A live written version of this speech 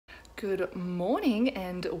Good morning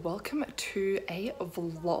and welcome to a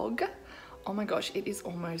vlog. Oh my gosh, it is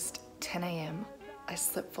almost 10 a.m. I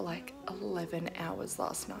slept for like 11 hours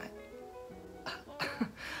last night.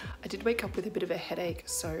 I did wake up with a bit of a headache,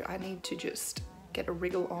 so I need to just get a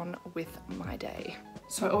wriggle on with my day.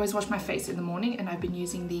 So I always wash my face in the morning and I've been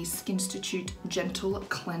using the Skinstitute Gentle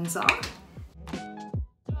Cleanser.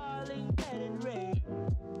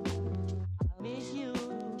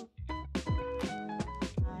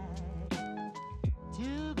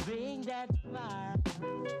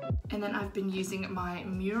 And then I've been using my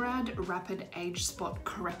Murad Rapid Age Spot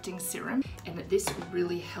Correcting Serum, and this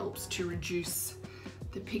really helps to reduce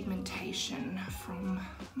the pigmentation from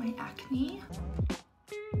my acne.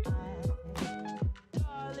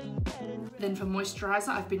 Then for moisturizer,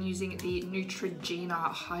 I've been using the Neutrogena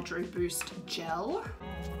Hydro Boost Gel.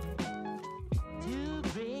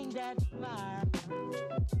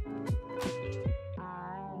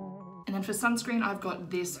 And then for sunscreen, I've got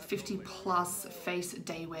this 50 Plus Face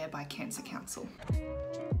Day Wear by Cancer Council.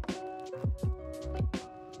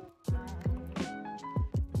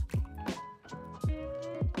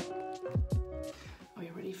 Are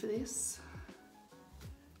you ready for this?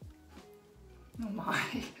 Oh my.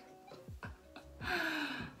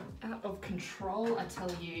 Out of control, I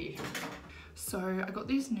tell you. So I got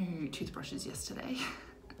these new toothbrushes yesterday.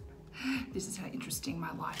 This is how interesting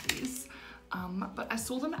my life is. But I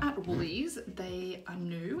saw them at Woolies. They are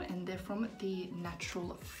new and they're from the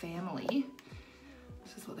Natural family.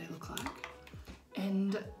 This is what they look like.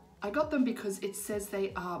 And I got them because it says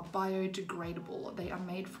they are biodegradable. They are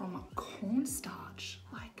made from cornstarch.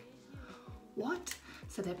 Like, what?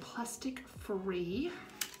 So they're plastic free,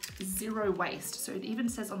 zero waste. So it even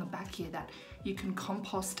says on the back here that you can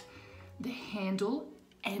compost the handle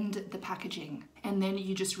and the packaging. And then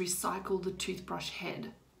you just recycle the toothbrush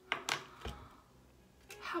head.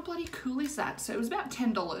 How bloody cool is that? So it was about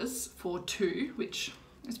 $10 for two, which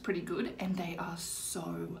is pretty good. And they are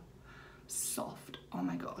so soft. Oh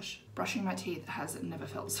my gosh. Brushing my teeth has never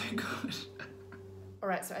felt so good. All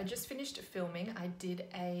right, so I just finished filming. I did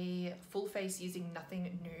a full face using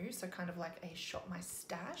nothing new. So kind of like a shot my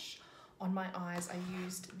stash. On my eyes, I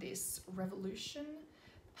used this Revolution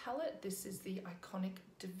palette. This is the Iconic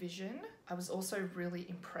Division. I was also really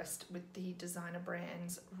impressed with the designer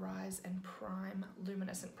brand's Rise and Prime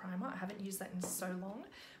Luminescent Primer. I haven't used that in so long,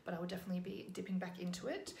 but I will definitely be dipping back into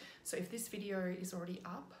it. So if this video is already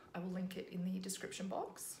up, I will link it in the description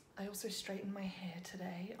box. I also straightened my hair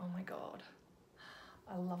today. Oh my God.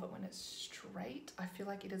 I love it when it's straight. I feel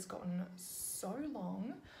like it has gotten so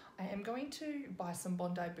long. I am going to buy some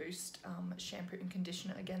Bondi Boost shampoo and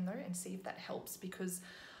conditioner again though, and see if that helps, because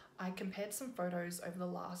I compared some photos over the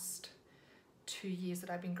last 2 years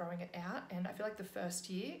that I've been growing it out, and I feel like the first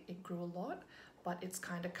year it grew a lot, but it's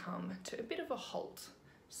kind of come to a bit of a halt.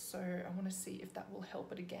 So I want to see if that will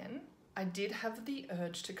help it again. I did have the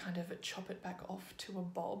urge to kind of chop it back off to a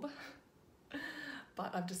bob,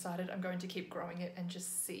 but I've decided I'm going to keep growing it and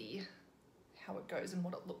just see how it goes and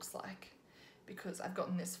what it looks like, because I've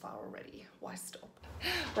gotten this far already. Why stop?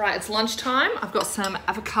 Right, it's lunchtime. I've got some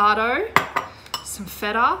avocado, some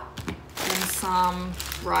feta, and some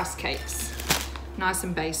rice cakes. Nice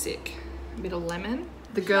and basic. A bit of lemon.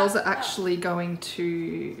 The girls are actually going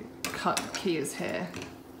to cut Kia's hair.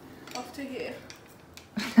 Off to here.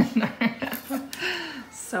 No.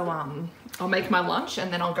 So I'll make my lunch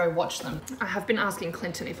and then I'll go watch them. I have been asking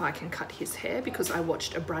Clinton if I can cut his hair because I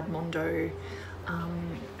watched a Brad Mondo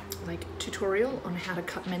like tutorial on how to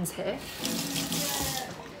cut men's hair.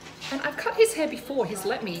 And I've cut his hair before, he's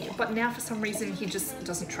let me, but now for some reason he just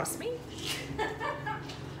doesn't trust me.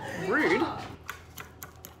 Rude.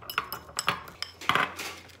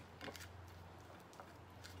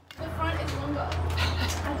 The front is longer.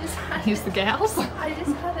 Here's the gals. I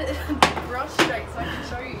just had it brushed straight so I can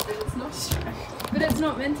show you, but it's not straight. But it's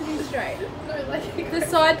not meant to be straight. No, like the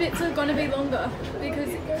side bits are going to be longer because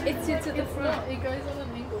it sits at the front. It goes on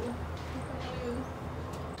an angle.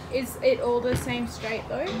 Is it all the same straight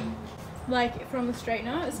though? Like from the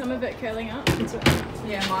straightener, is some of it curling up?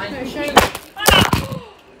 Yeah, mine. No, show me.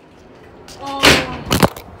 Oh.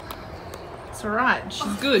 It's alright,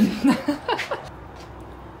 she's good.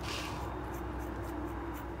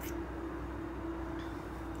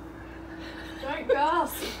 Don't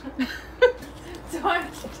gasp.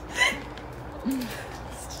 Don't.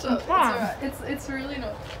 Stop. It's alright. It's really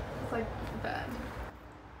not. It's like bad.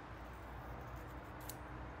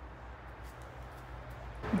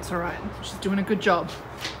 It's alright. She's doing a good job.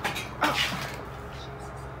 Oh.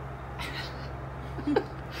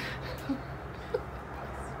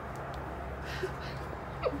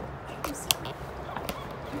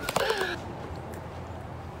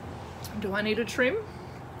 Do I need a trim?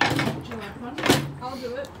 Do you like one? I'll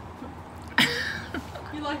do it.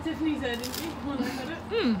 You liked Tiffany's hair, didn't you? When I had it?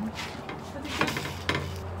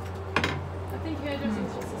 I think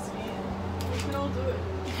hairdressing's just a scam. We can all do it.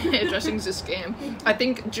 Hairdressing's a scam. I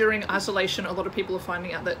think during isolation, a lot of people are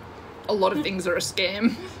finding out that a lot of things are a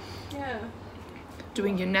scam. Yeah.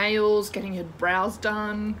 Doing your nails, getting your brows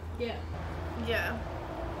done. Yeah. Yeah.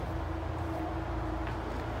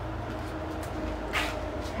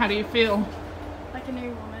 How do you feel? Like a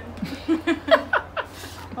new woman.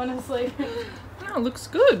 Honestly. Oh, looks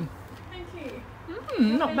good. Thank you.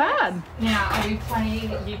 Not bad. Now, are you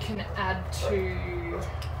playing you can add to...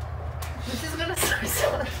 This is gonna so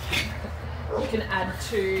sorry. You can add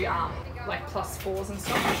to like +4s and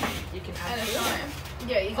stuff. You can add to it.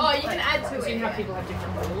 Yeah, you can. Oh, you can add to it. So you know how people have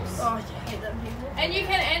different rules. Oh, yeah, I hate them people. And you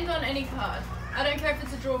can end on any card. I don't care if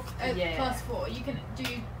it's a draw +4. You can. Do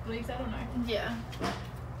you believe that or no? Yeah.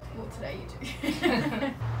 Well, today you do.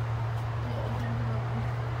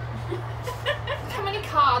 Look how many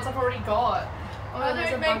cards I've already got. Oh,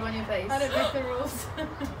 there's a bug on your face. I don't make the rules.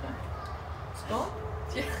 It's gone?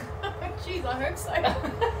 Jeez, I hope so.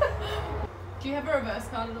 Do you have a reverse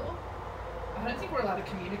card at all? I don't think we're allowed to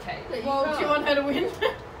communicate. Well, do you want her to win? It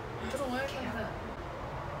doesn't work like that.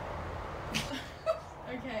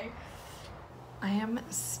 Okay. I am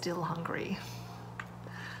still hungry.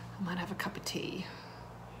 I might have a cup of tea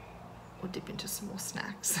or dip into some more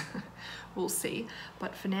snacks. We'll see.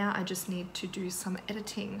 But for now, I just need to do some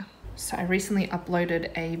editing. So I recently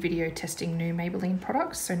uploaded a video testing new Maybelline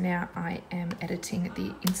products. So now I am editing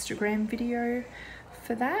the Instagram video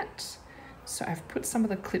for that. So I've put some of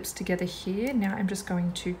the clips together here. Now I'm just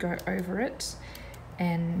going to go over it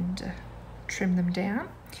and trim them down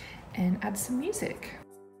and add some music.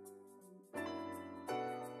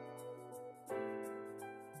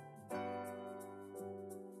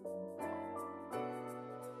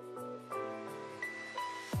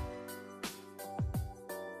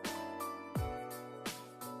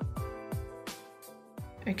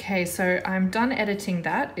 Okay, so I'm done editing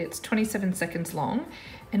that. It's 27 seconds long.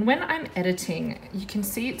 And when I'm editing, you can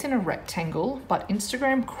see it's in a rectangle, but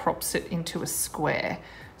Instagram crops it into a square.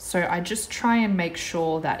 So I just try and make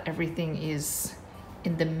sure that everything is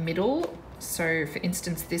in the middle. So for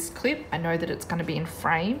instance, this clip, I know that it's going to be in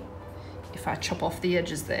frame if I chop off the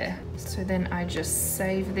edges there. So then I just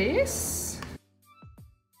save this.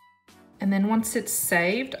 And then once it's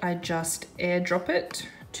saved, I just airdrop it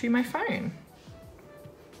to my phone.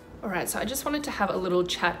 All right, so I just wanted to have a little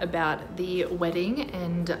chat about the wedding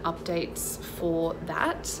and updates for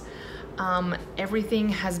that. Everything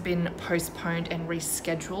has been postponed and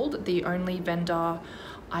rescheduled. The only vendor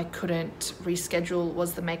I couldn't reschedule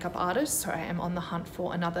was the makeup artist, so I am on the hunt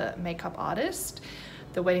for another makeup artist.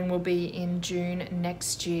 The wedding will be in June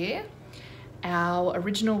next year. Our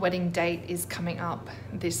original wedding date is coming up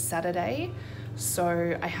this Saturday,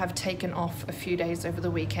 so I have taken off a few days over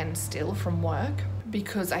the weekend still from work,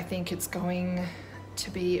 because I think it's going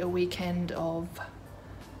to be a weekend of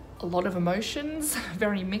a lot of emotions,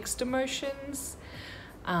 very mixed emotions.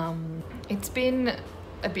 It's been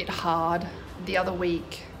a bit hard. The other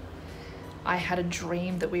week, I had a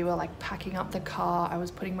dream that we were like packing up the car. I was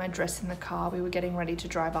putting my dress in the car. We were getting ready to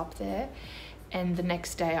drive up there. And the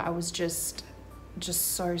next day I was just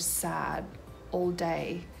so sad all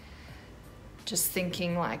day. Just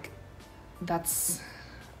thinking like, that's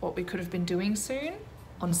what we could have been doing soon.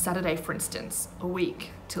 On Saturday, for instance, a week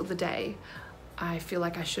till the day, I feel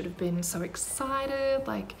like I should have been so excited,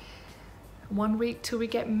 like 1 week till we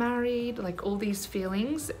get married, like all these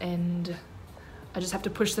feelings, and I just have to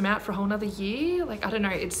push them out for a whole nother year. Like, I don't know,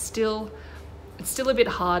 it's still a bit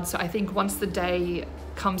hard. So I think once the day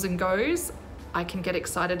comes and goes, I can get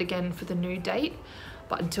excited again for the new date.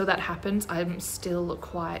 But until that happens, I'm still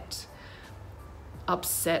quite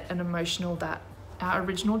upset and emotional that our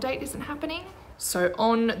original date isn't happening. So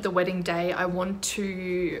on the wedding day, I want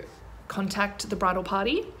to contact the bridal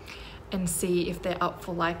party and see if they're up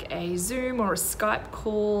for like a Zoom or a Skype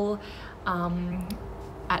call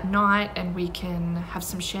at night, and we can have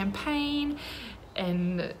some champagne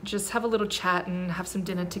and just have a little chat and have some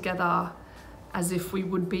dinner together as if we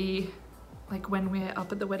would be like when we're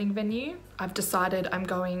up at the wedding venue. I've decided I'm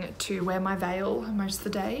going to wear my veil most of the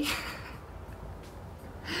day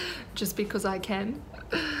just because I can.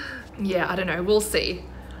 Yeah, I don't know, we'll see.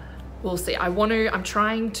 We'll see. I'm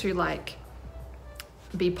trying to like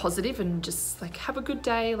be positive and just like have a good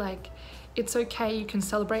day. Like, it's okay, you can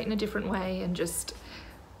celebrate in a different way, and just,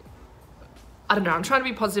 I don't know, I'm trying to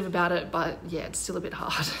be positive about it, but yeah, it's still a bit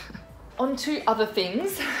hard. On to other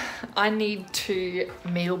things. I need to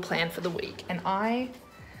meal plan for the week, and I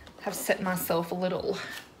have set myself a little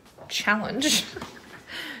challenge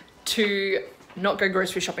to not go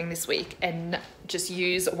grocery shopping this week and just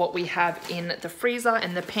use what we have in the freezer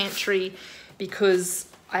and the pantry, because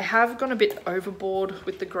I have gone a bit overboard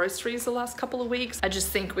with the groceries the last couple of weeks. I just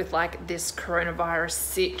think with like this coronavirus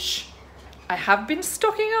sitch, I have been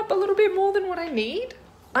stocking up a little bit more than what I need.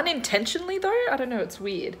 Unintentionally though, I don't know, it's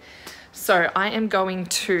weird. So I am going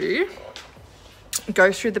to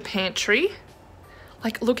go through the pantry.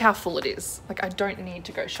 Like, look how full it is. Like, I don't need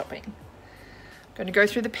to go shopping. I'm going to go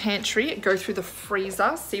through the pantry, go through the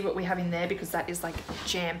freezer, see what we have in there, because that is like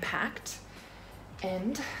jam-packed,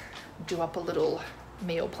 and do up a little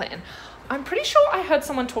meal plan. I'm pretty sure I heard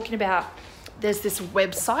someone talking about there's this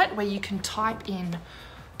website where you can type in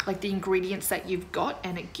like the ingredients that you've got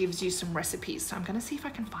and it gives you some recipes. So I'm going to see if I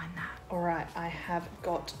can find that. All right, I have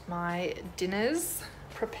got my dinners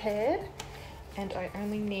prepared and I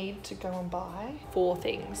only need to go and buy 4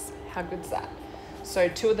 things. How good's that? So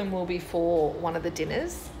 2 of them will be for one of the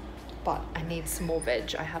dinners, but I need some more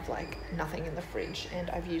veg. I have like nothing in the fridge and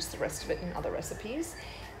I've used the rest of it in other recipes.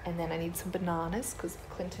 And then I need some bananas because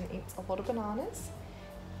Clinton eats a lot of bananas,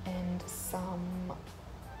 and some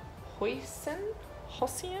hoisin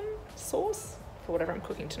sauce for whatever I'm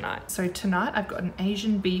cooking tonight. So tonight I've got an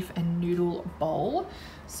Asian beef and noodle bowl.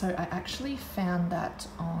 So I actually found that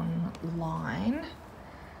online.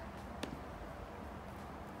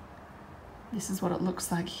 This is what it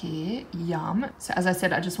looks like here. Yum. So as I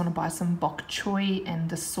said, I just want to buy some bok choy and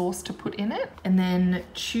the sauce to put in it. And then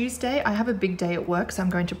Tuesday, I have a big day at work, so I'm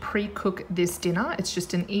going to pre-cook this dinner. It's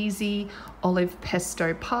just an easy olive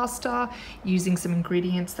pesto pasta using some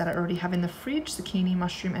ingredients that I already have in the fridge, zucchini,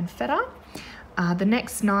 mushroom, and feta. The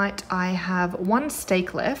next night, I have 1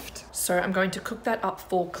 steak left. So I'm going to cook that up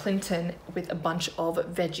for Clinton with a bunch of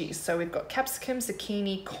veggies. So we've got capsicum,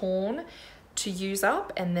 zucchini, corn to use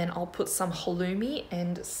up, and then I'll put some halloumi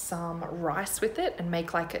and some rice with it and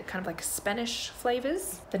make like a kind of like Spanish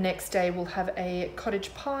flavors. The next day we'll have a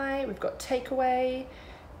cottage pie, we've got takeaway,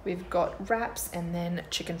 we've got wraps, and then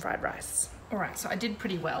chicken fried rice. All right, so I did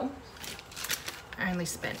pretty well. I only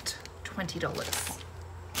spent $20.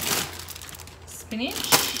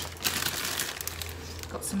 Spinach,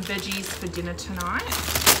 got some veggies for dinner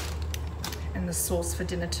tonight and the sauce for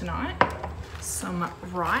dinner tonight. Some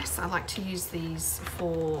rice. I like to use these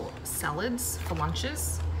for salads, for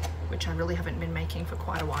lunches, which I really haven't been making for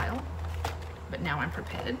quite a while, but now I'm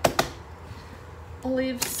prepared.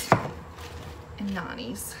 Olives and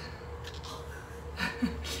nanis.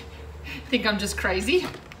 Think I'm just crazy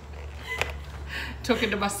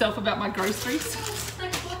talking to myself about my groceries.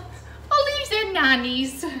 Olives and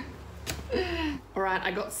nanis. All right,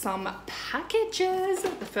 I got some packages.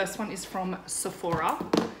 The first one is from Sephora.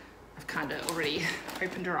 Kind of already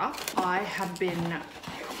opened her up. I have been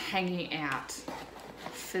hanging out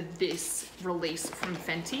for this release from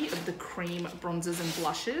Fenty of the cream bronzers and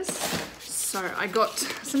blushes. So I got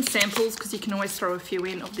some samples because you can always throw a few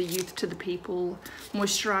in of the Youth to the People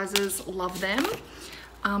moisturizers. Love them.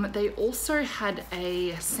 They also had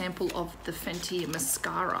a sample of the Fenty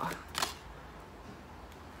mascara.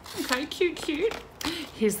 Okay, cute.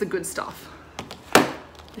 Here's the good stuff.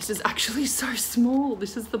 This is actually so small.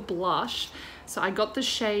 This is the blush. So I got the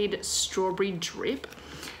shade Strawberry Drip.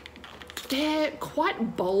 They're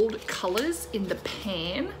quite bold colors in the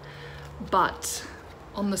pan, but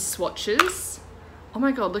on the swatches, oh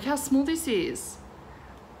my God, look how small this is.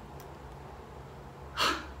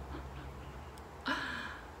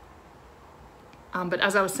 But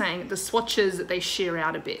as I was saying, the swatches, they sheer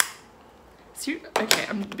out a bit. So, okay,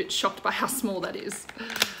 I'm a bit shocked by how small that is.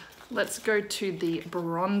 Let's go to the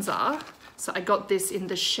bronzer. So I got this in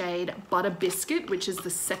the shade Butter Biscuit, which is the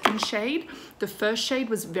second shade. The first shade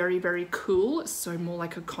was very, very cool, so more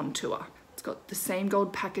like a contour. It's got the same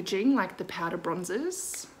gold packaging like the powder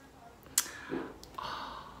bronzers.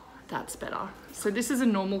 Oh, that's better. So this is a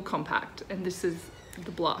normal compact and this is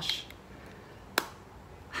the blush.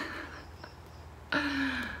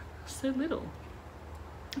 So little.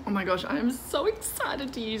 Oh my gosh, I am so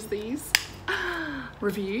excited to use these.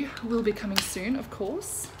 Review will be coming soon, of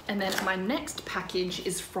course. And then my next package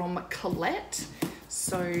is from Colette.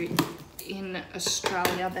 So in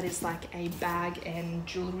Australia, that is like a bag and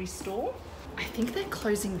jewelry store. I think they're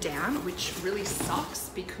closing down, which really sucks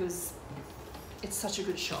because it's such a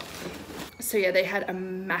good shop. So yeah, they had a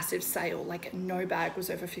massive sale, like no bag was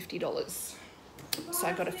over $50. So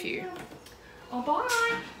I got a few. Oh, bye.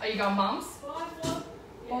 Are you going, mums? Bye.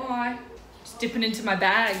 Bye. Just dipping into my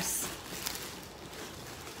bags.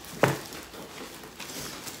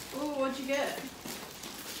 Oh, what'd you get?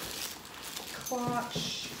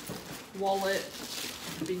 Clutch, wallet,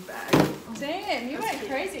 big bag. Damn, you went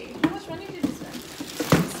crazy. How much money did you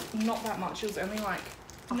spend? Not that much. It was only like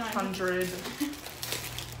 100.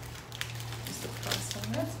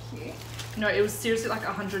 That's cute. No, it was seriously like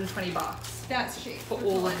 120 bucks. That's cheap. For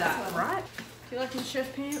all of that, right? Do you like your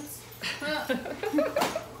chef pants? You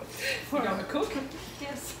want to cook?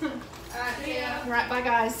 Yes. Yeah. Right, bye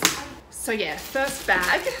guys. So yeah, first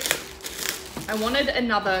bag. I wanted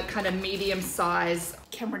another kind of medium size.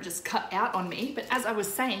 Camera just cut out on me, but as I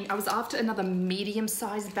was saying, I was after another medium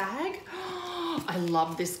sized bag. I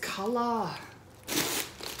love this color.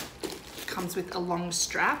 Comes with a long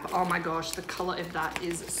strap. Oh my gosh, the color of that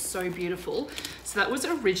is so beautiful. So that was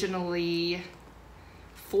originally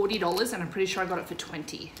 $40 and I'm pretty sure I got it for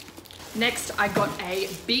 20. Next, I got a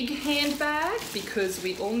big handbag because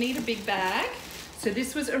we all need a big bag. So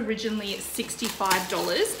this was originally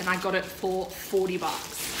 $65 and I got it for 40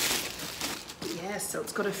 bucks. Yeah, so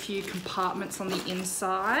it's got a few compartments on the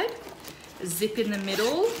inside, a zip in the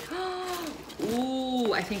middle.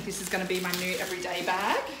 Ooh, I think this is gonna be my new everyday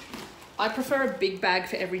bag. I prefer a big bag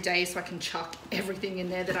for every day so I can chuck everything in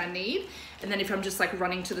there that I need. And then if I'm just like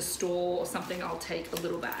running to the store or something, I'll take a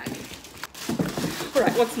little bag. All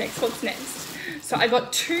right, what's next? What's next? So I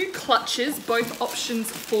got 2 clutches, both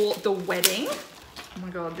options for the wedding. Oh my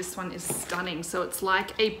God, this one is stunning. So it's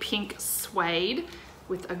like a pink suede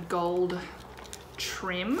with a gold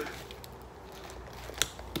trim.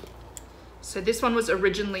 So this one was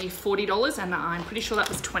originally $40 and I'm pretty sure that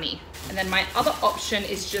was 20. And then my other option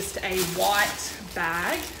is just a white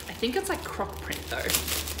bag. I think it's like croc print though.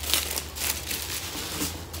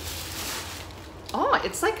 Oh,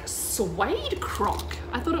 it's like suede croc.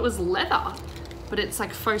 I thought it was leather, but it's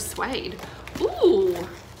like faux suede. Ooh.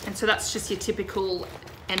 And so that's just your typical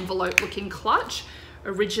envelope looking clutch.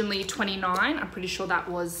 Originally 29, I'm pretty sure that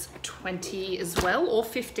was 20 as well, or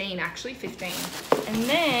 15 actually, 15. And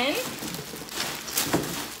then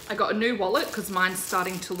I got a new wallet because mine's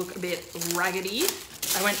starting to look a bit raggedy.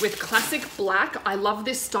 I went with classic black. I love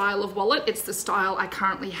this style of wallet. It's the style I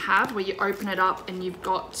currently have where you open it up and you've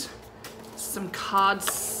got some card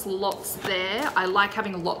slots there. I like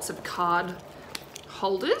having lots of card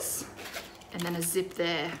holders and then a zip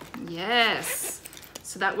there. Yes.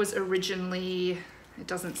 So that was originally, it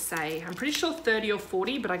doesn't say, I'm pretty sure 30 or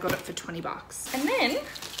 40, but I got it for 20 bucks. And then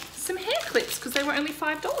some hair clips because they were only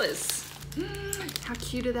 $5. How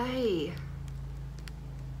cute are they?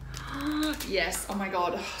 Yes, oh my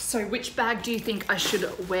God. So which bag do you think I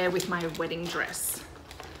should wear with my wedding dress?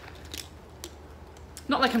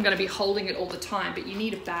 Not like I'm gonna be holding it all the time, but you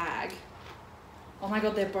need a bag. Oh my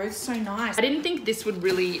God, they're both so nice. I didn't think this would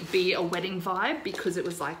really be a wedding vibe because it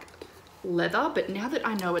was like leather, but now that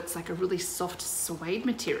I know it's like a really soft suede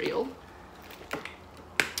material,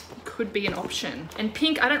 it could be an option. And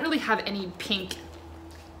pink, I don't really have any pink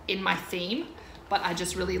in my theme, but I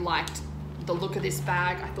just really liked the look of this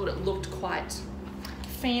bag. I thought it looked quite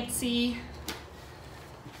fancy.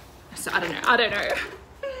 So I don't know.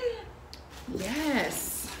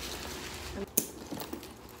 Yes.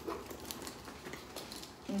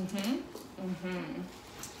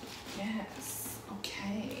 Yes.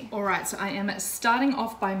 Okay. All right, so I am starting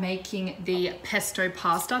off by making the pesto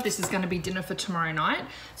pasta. This is going to be dinner for tomorrow night.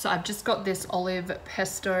 So I've just got this olive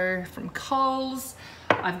pesto from Coles.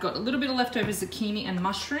 I've got a little bit of leftover zucchini and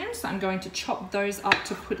mushrooms, so I'm going to chop those up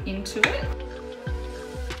to put into it.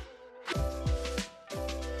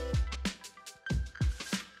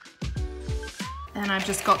 And I've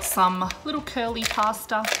just got some little curly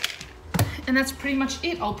pasta. And that's pretty much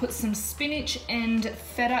it. I'll put some spinach and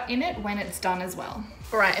feta in it when it's done as well.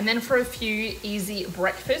 All right, and then for a few easy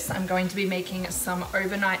breakfasts, I'm going to be making some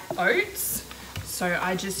overnight oats. So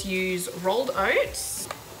I just use rolled oats.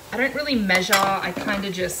 I don't really measure, I kind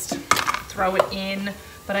of just throw it in.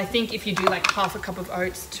 But I think if you do like half a cup of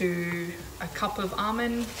oats to a cup of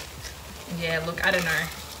almond, yeah, look, I don't know.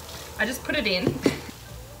 I just put it in.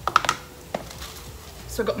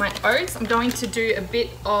 So I've got my oats. I'm going to do a bit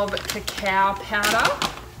of cacao powder.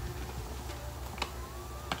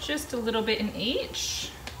 Just a little bit in each,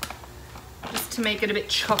 just to make it a bit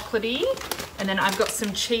chocolatey. And then I've got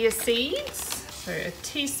some chia seeds, so a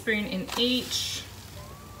teaspoon in each.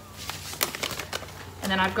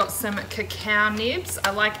 And then I've got some cacao nibs. I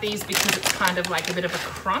like these because it's kind of like a bit of a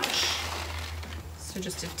crunch. So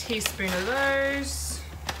just a teaspoon of those.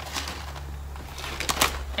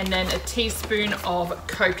 And then a teaspoon of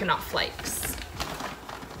coconut flakes.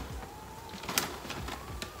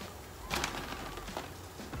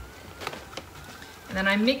 And then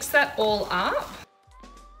I mix that all up.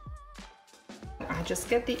 I just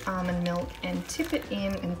get the almond milk and tip it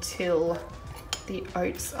in until the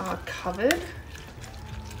oats are covered.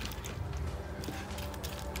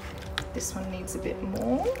 This one needs a bit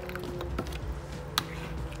more.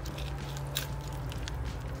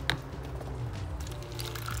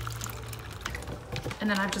 And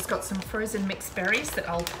then I've just got some frozen mixed berries that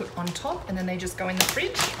I'll put on top, and then they just go in the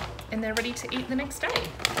fridge and they're ready to eat the next day.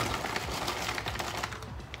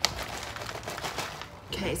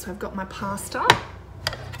 Okay, so I've got my pasta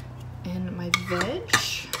and my veg.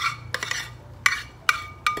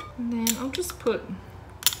 And then I'll just put,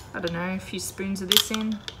 I don't know, a few spoons of this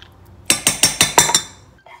in.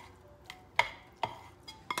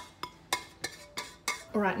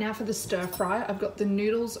 All right, now for the stir fry. I've got the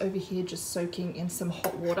noodles over here just soaking in some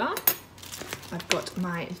hot water. I've got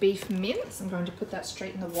my beef mince. I'm going to put that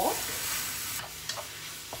straight in the wok.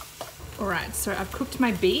 All right, so I've cooked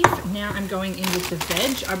my beef. Now I'm going in with the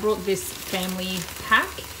veg. I brought this family pack.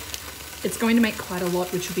 It's going to make quite a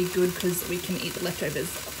lot, which will be good because we can eat the leftovers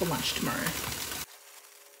for lunch tomorrow.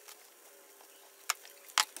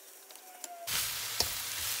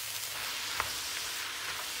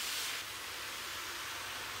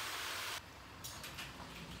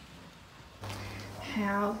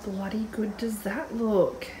 How bloody good does that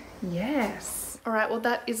look? Yes. All right, well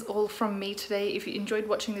that is all from me today. If you enjoyed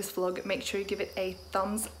watching this vlog, make sure you give it a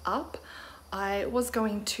thumbs up. I was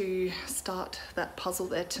going to start that puzzle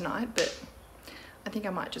there tonight, but I think I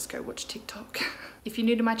might just go watch TikTok. If you're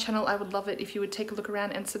new to my channel, I would love it if you would take a look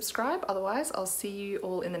around and subscribe. Otherwise, I'll see you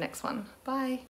all in the next one. Bye.